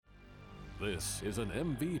This is an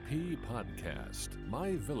MVP podcast,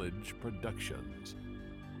 My Village Productions.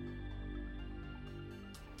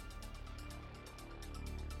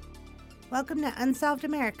 Welcome to Unsolved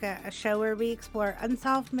America, a show where we explore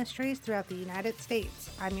unsolved mysteries throughout the United States.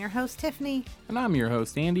 I'm your host, Tiffany. And I'm your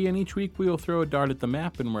host, Andy, and each week we will throw a dart at the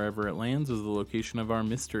map, and wherever it lands is the location of our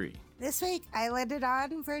mystery. This week, I landed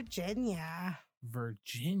on Virginia.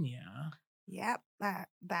 Virginia? Yep, that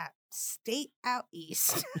state out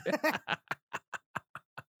east.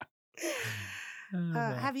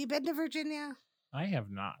 Have you been to Virginia? I have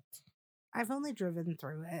not. I've only driven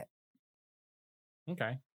through it.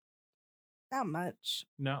 Okay. Not much.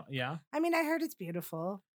 No, yeah? I mean, I heard it's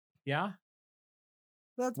beautiful. Yeah?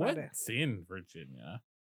 That's what What's in Virginia?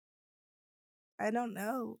 I don't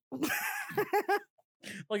know.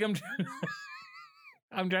 Like, I'm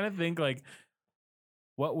trying to think, like,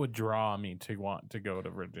 what would draw me to want to go to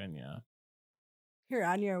Virginia? You're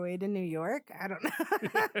on your way to New York? I don't know.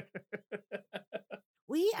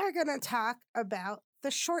 We are going to talk about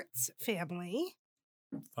the Shorts family.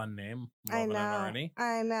 Fun name. I Loving it know. already.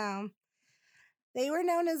 I know. They were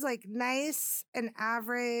known as like nice and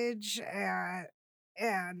average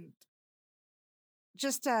and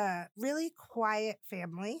just a really quiet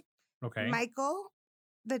family. Okay. Michael,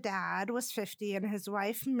 the dad, was 50 and his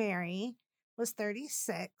wife, Mary, was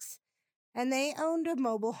 36. And they owned a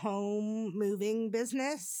mobile home moving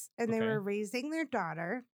business, and they Okay. were raising their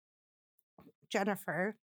daughter,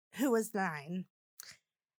 Jennifer, who was 9.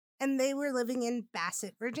 And they were living in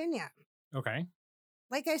Bassett, Virginia. Okay.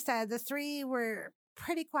 Like I said, the three were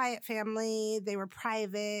pretty quiet family. They were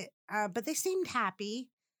private, but they seemed happy.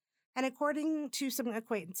 And according to some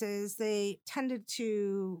acquaintances, they tended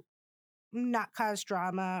to not cause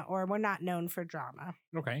drama or were not known for drama.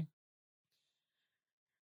 Okay.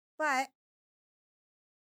 But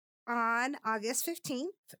on August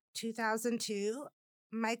 15th, 2002,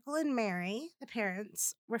 Michael and Mary, the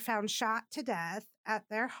parents, were found shot to death at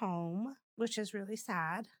their home, which is really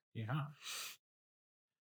sad. Yeah.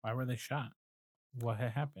 Why were they shot? What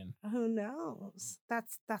had happened? Who knows?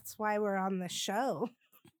 That's why we're on the show.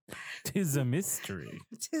 'Tis a mystery.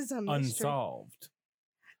 It is a mystery. Unsolved.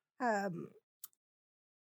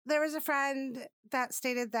 There was a friend that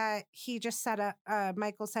stated that he just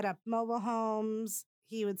Michael set up mobile homes.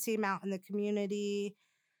 He would see him out in the community.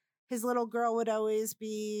 His little girl would always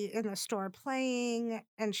be in the store playing,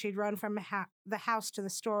 and she'd run from the house to the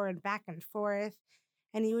store and back and forth.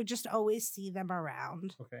 And he would just always see them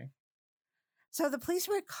around. Okay. So the police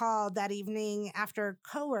were called that evening after a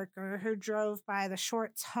coworker who drove by the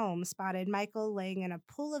Shorts' home spotted Michael laying in a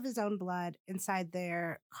pool of his own blood inside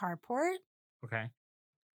their carport. Okay.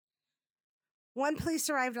 When police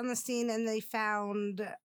arrived on the scene and they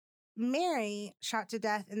found Mary shot to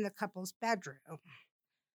death in the couple's bedroom.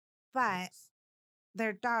 But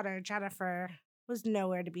their daughter, Jennifer, was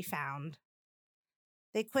nowhere to be found.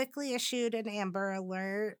 They quickly issued an Amber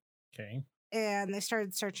Alert. Okay. And they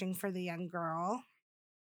started searching for the young girl.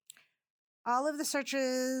 All of the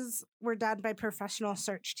searches were done by professional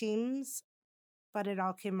search teams, but it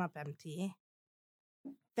all came up empty.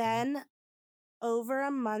 Then, over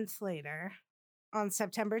a month later, on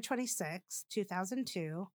September 26,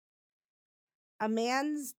 2002, a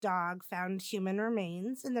man's dog found human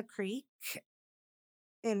remains in the creek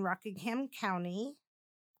in Rockingham County,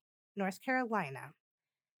 North Carolina.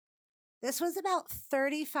 This was about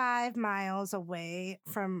 35 miles away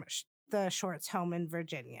from the Shorts' home in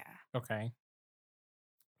Virginia. Okay.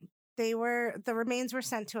 The remains were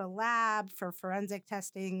sent to a lab for forensic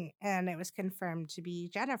testing, and it was confirmed to be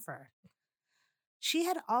Jennifer. She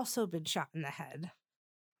had also been shot in the head.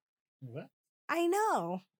 What? I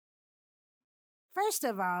know. First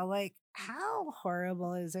of all, like, how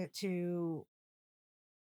horrible is it to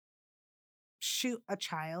shoot a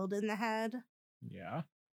child in the head? Yeah.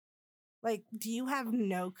 Like, do you have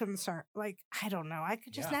no concern? Like, I don't know. I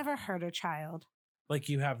could just never hurt a child. Like,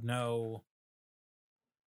 you have no...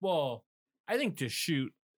 Well, I think to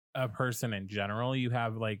shoot a person in general, you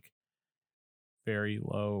have, like, very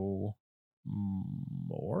low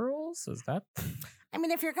morals? Is that... I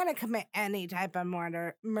mean, if you're going to commit any type of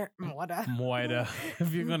Moida. Moida.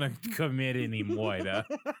 If you're going to commit any moida.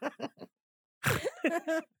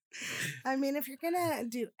 I mean, if you're going to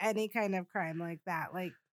do any kind of crime like that,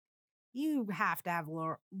 like, you have to have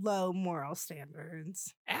low moral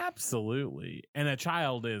standards. Absolutely. And a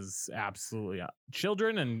child is absolutely...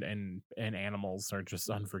 Children and animals are just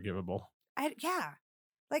unforgivable. Yeah.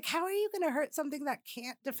 Like, how are you going to hurt something that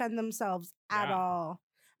can't defend themselves at all?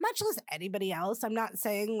 Much less anybody else. I'm not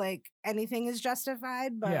saying, like, anything is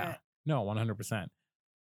justified, but... Yeah. No, 100%.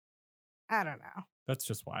 I don't know. That's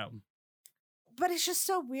just wild. But it's just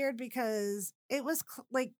so weird because it was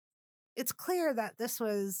it's clear that this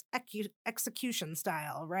was execution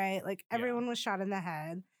style, right? Like everyone was shot in the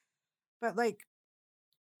head. But like,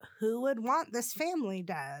 who would want this family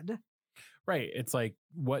dead? Right. It's like,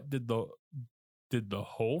 what did the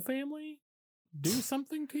whole family do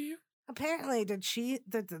something to you? Apparently, did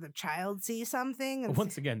the child see something? And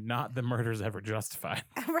Once again, not the murders ever justified.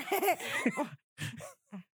 Right.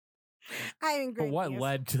 I mean, but what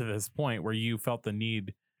led to this point where you felt the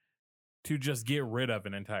need to just get rid of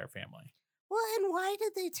an entire family? Well, and why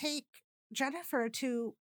did they take Jennifer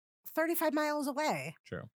to 35 miles away?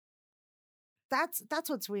 True. That's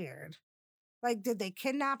what's weird. Like, did they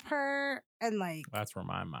kidnap her? And like, that's where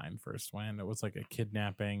my mind first went. It was like a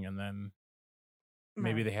kidnapping, and then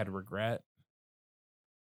maybe they had regret.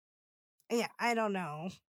 Yeah, I don't know.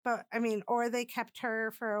 But I mean, or they kept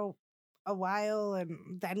her for a while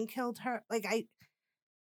and then killed her. Like,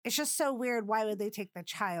 it's just so weird. Why would they take the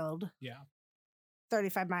child? Yeah.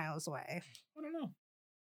 35 miles away. I don't know.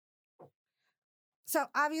 So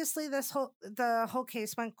obviously the whole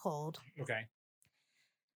case went cold. Okay.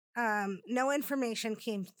 No information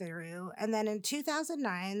came through. And then in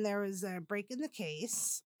 2009, there was a break in the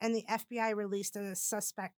case and the FBI released a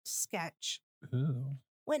suspect sketch. Ooh.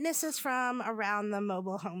 Witnesses from around the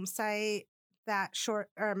mobile home site that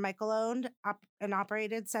Michael owned and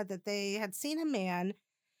operated said that they had seen a man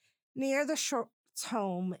near the Shorts'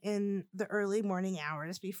 home in the early morning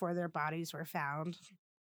hours before their bodies were found.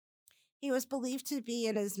 He was believed to be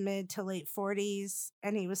in his mid to late 40s,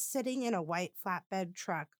 and he was sitting in a white flatbed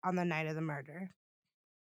truck on the night of the murder.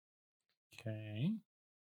 Okay.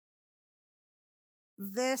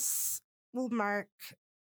 This will mark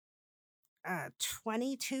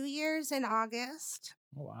 22 years in August.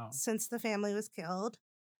 Oh, wow. Since the family was killed.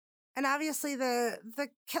 And obviously the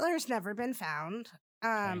killer's never been found.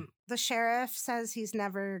 The sheriff says he's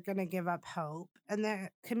never going to give up hope. And the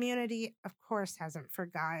community, of course, hasn't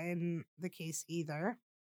forgotten the case either.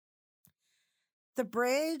 The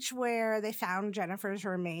bridge where they found Jennifer's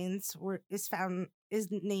remains is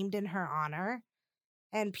named in her honor.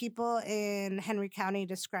 And people in Henry County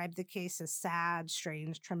described the case as sad,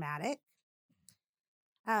 strange, traumatic.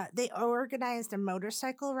 They organized a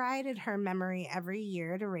motorcycle ride in her memory every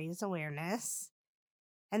year to raise awareness.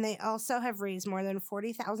 And they also have raised more than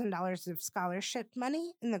 $40,000 of scholarship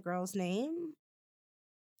money in the girl's name.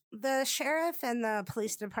 The sheriff and the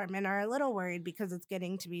police department are a little worried because it's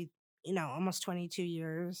getting to be, almost 22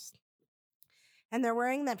 years. And they're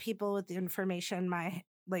worrying that people with the information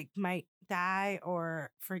might die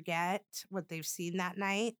or forget what they've seen that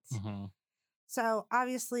night. Mm-hmm. So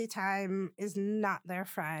obviously time is not their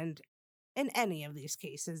friend in any of these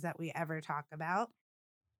cases that we ever talk about.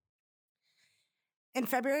 In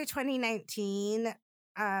February 2019,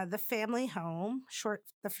 the family home,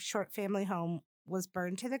 the Short family home, was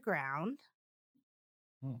burned to the ground.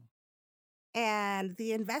 Hmm. And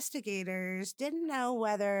the investigators didn't know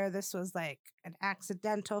whether this was like an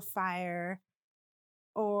accidental fire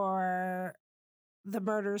or the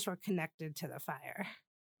murders were connected to the fire.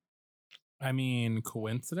 I mean,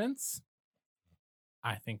 coincidence?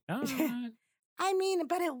 I think not. I mean,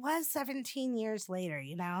 but it was 17 years later,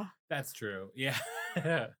 That's true. Yeah.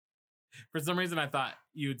 For some reason, I thought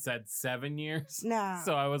you had said 7 years. No.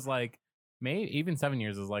 So I was like, maybe even 7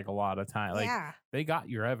 years is like a lot of time. Like, yeah. They got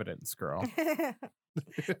your evidence, girl.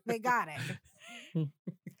 They got it.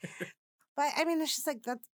 But I mean, it's just like,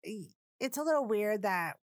 it's a little weird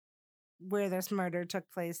that where this murder took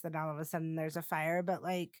place, then all of a sudden there's a fire. But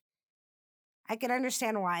like, I can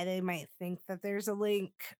understand why they might think that there's a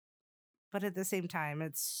link. But at the same time,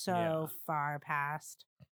 it's so far past.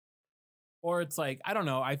 Or it's like, I don't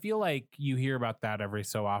know. I feel like you hear about that every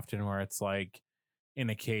so often where it's like in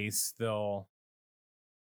a case, they'll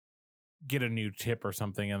get a new tip or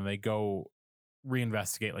something and they go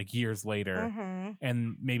reinvestigate like years later. Mm-hmm.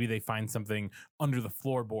 And maybe they find something under the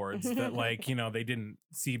floorboards that like, they didn't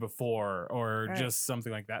see before or just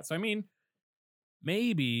something like that. So, I mean,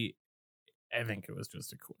 maybe I think it was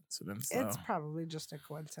just a coincidence. It's probably just a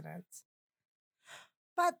coincidence.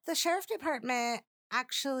 But the sheriff department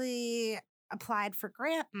actually applied for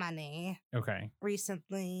grant money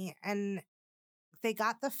recently, and they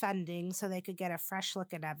got the funding so they could get a fresh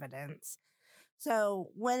look at evidence. So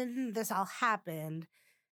when this all happened,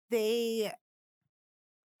 they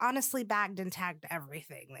honestly bagged and tagged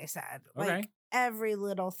everything, they said. Like every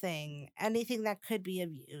little thing, anything that could be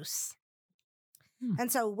of use.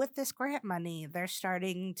 And so with this grant money, they're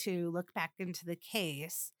starting to look back into the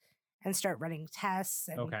case and start running tests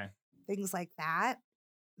and things like that.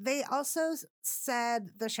 They also said,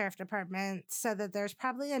 the sheriff department said that there's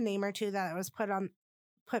probably a name or two that was put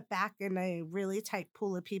back in a really tight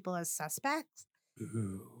pool of people as suspects.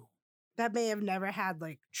 Ooh. That may have never had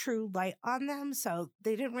like true light on them. So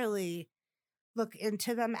they didn't really look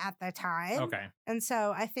into them at the time. Okay. And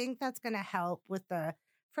so I think that's going to help with the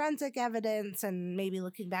forensic evidence and maybe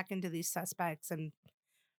looking back into these suspects and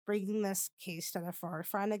bringing this case to the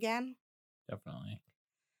forefront again. Definitely.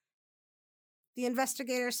 The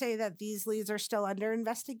investigators say that these leads are still under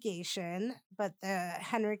investigation, but the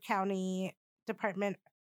Henry County Department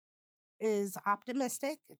is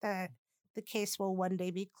optimistic that the case will one day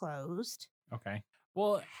be closed. Okay.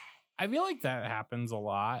 Well, I feel like that happens a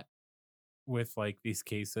lot with like these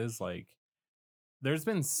cases. Like there's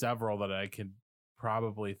been several that I could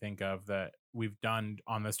probably think of that we've done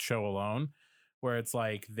on this show alone where it's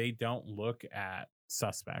like they don't look at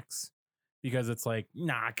suspects because it's like,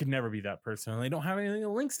 nah, it could never be that person. And they don't have anything that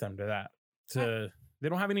links them to that. They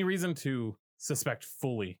don't have any reason to suspect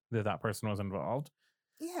fully that that person was involved.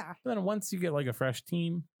 Yeah. But then once you get like a fresh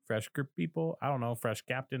team, fresh group of people, I don't know, fresh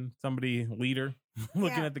captain, somebody leader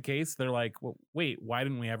looking at the case, they're like, well, wait, why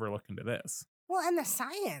didn't we ever look into this? Well, and the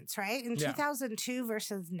science, right? In 2002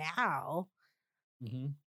 versus now,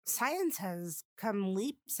 science has come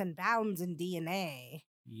leaps and bounds in DNA.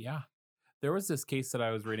 Yeah. There was this case that I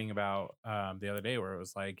was reading about the other day where it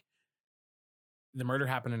was like the murder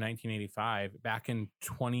happened in 1985. Back in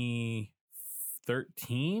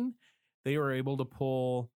 2013, they were able to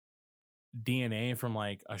pull DNA from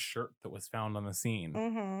like a shirt that was found on the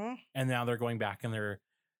scene. And now they're going back and they're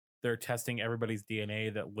testing everybody's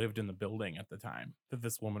DNA that lived in the building at the time that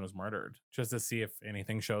this woman was murdered, just to see if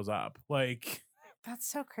anything shows up. Like, that's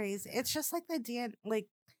so crazy. It's just like the DNA, like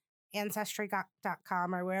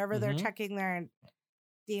Ancestry.com or wherever they're checking their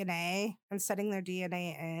DNA and setting their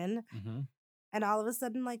DNA in. And all of a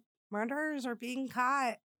sudden, like, murderers are being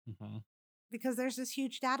caught because there's this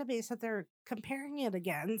huge database that they're comparing it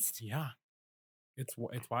against. Yeah. It's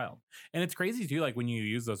wild. And it's crazy too, like when you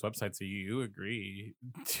use those websites, so you agree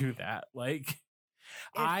to that. Like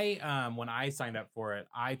when I signed up for it,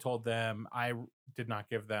 I told them I did not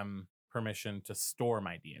give them permission to store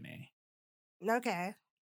my DNA. Okay.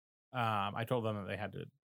 I told them that they had to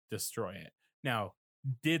destroy it. Now,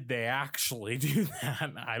 did they actually do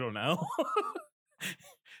that? I don't know.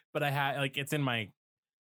 But I had, like, it's in my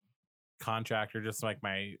contract or just like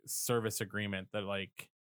my service agreement that like,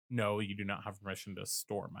 no, you do not have permission to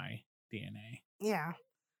store my DNA. Yeah,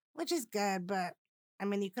 which is good. But I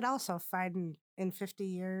mean, you could also find in 50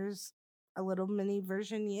 years a little mini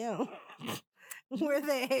version you where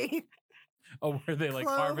they like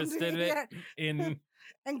harvested it in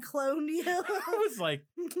and cloned you. I was like,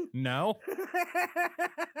 no.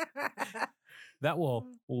 That will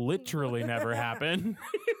literally never happen.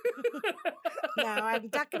 No, I'm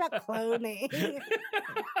talking about cloning.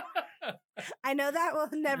 I know that will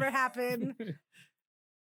never happen.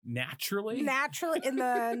 Naturally, in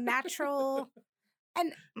the natural.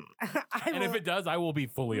 And if it does, I will be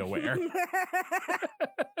fully aware.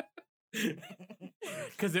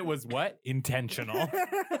 Because it was what? Intentional.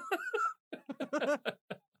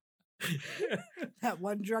 That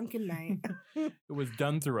one drunken night. It was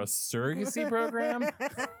done through a surrogacy program.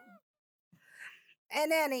 In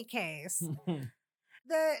any case,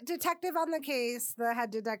 the detective on the case, the head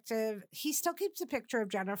detective, he still keeps a picture of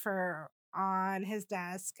Jennifer on his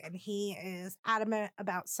desk, and he is adamant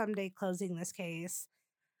about someday closing this case.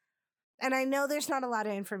 And I know there's not a lot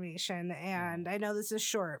of information, and I know this is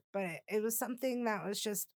short, but it was something that was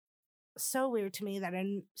just so weird to me that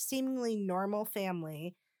a seemingly normal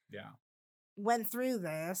family went through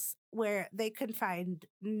this where they could find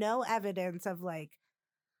no evidence of like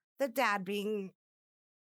the dad being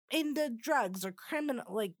into drugs or criminal,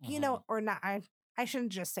 like, you know, or not. I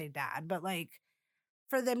shouldn't just say dad, but like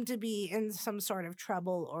for them to be in some sort of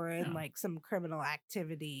trouble or in like some criminal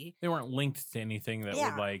activity. They weren't linked to anything that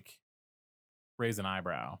would like raise an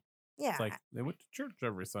eyebrow. Yeah. It's like they went to church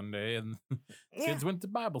every Sunday and kids went to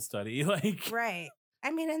Bible study. Like, right. I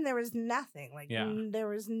mean, and there was nothing. Like, there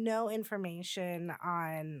was no information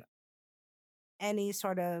on any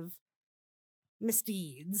sort of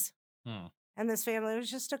misdeeds. And this family was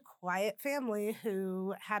just a quiet family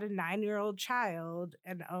who had a 9-year-old child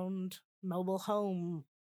and owned mobile home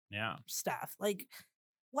stuff. Like,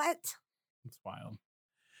 what? It's wild.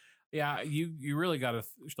 Yeah, you really got to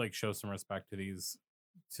like show some respect to these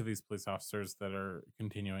police officers that are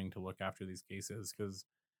continuing to look after these cases, because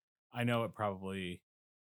I know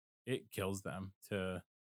it kills them to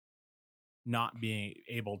not being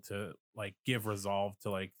able to like give resolve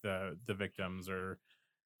to like the victims or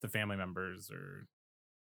the family members or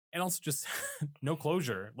And also just no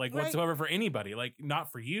closure, like Right. whatsoever for anybody. Like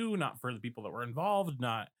not for you, not for the people that were involved,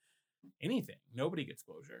 not anything. Nobody gets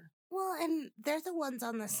closure. Well, and they're the ones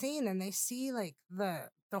on the scene, and they see like the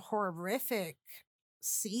horrific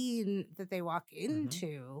scene that they walk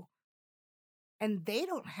into, and they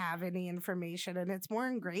don't have any information, and it's more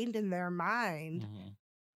ingrained in their mind.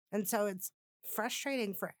 And so it's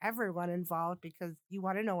frustrating for everyone involved because you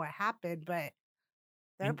want to know what happened, but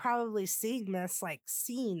they're probably seeing this like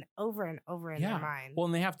scene over and over in their mind. Well,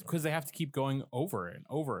 and they have to, because they have to keep going over and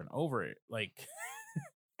over and over it. Like,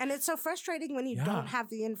 and it's so frustrating when you don't have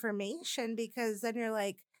the information, because then you're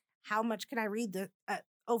like, how much can I read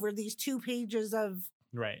over these 2 pages of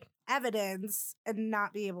evidence and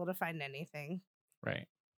not be able to find anything? Right.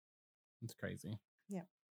 It's crazy. Yeah.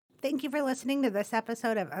 Thank you for listening to this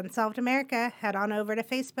episode of Unsolved America. Head on over to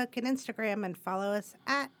Facebook and Instagram and follow us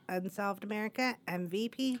at Unsolved America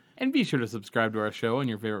MVP. And be sure to subscribe to our show on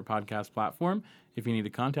your favorite podcast platform. If you need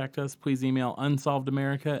to contact us, please email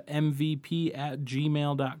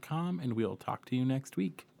unsolvedamerica.mvp@gmail.com, and we'll talk to you next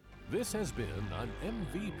week. This has been an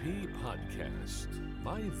MVP podcast,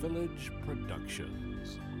 My Village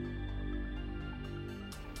Productions.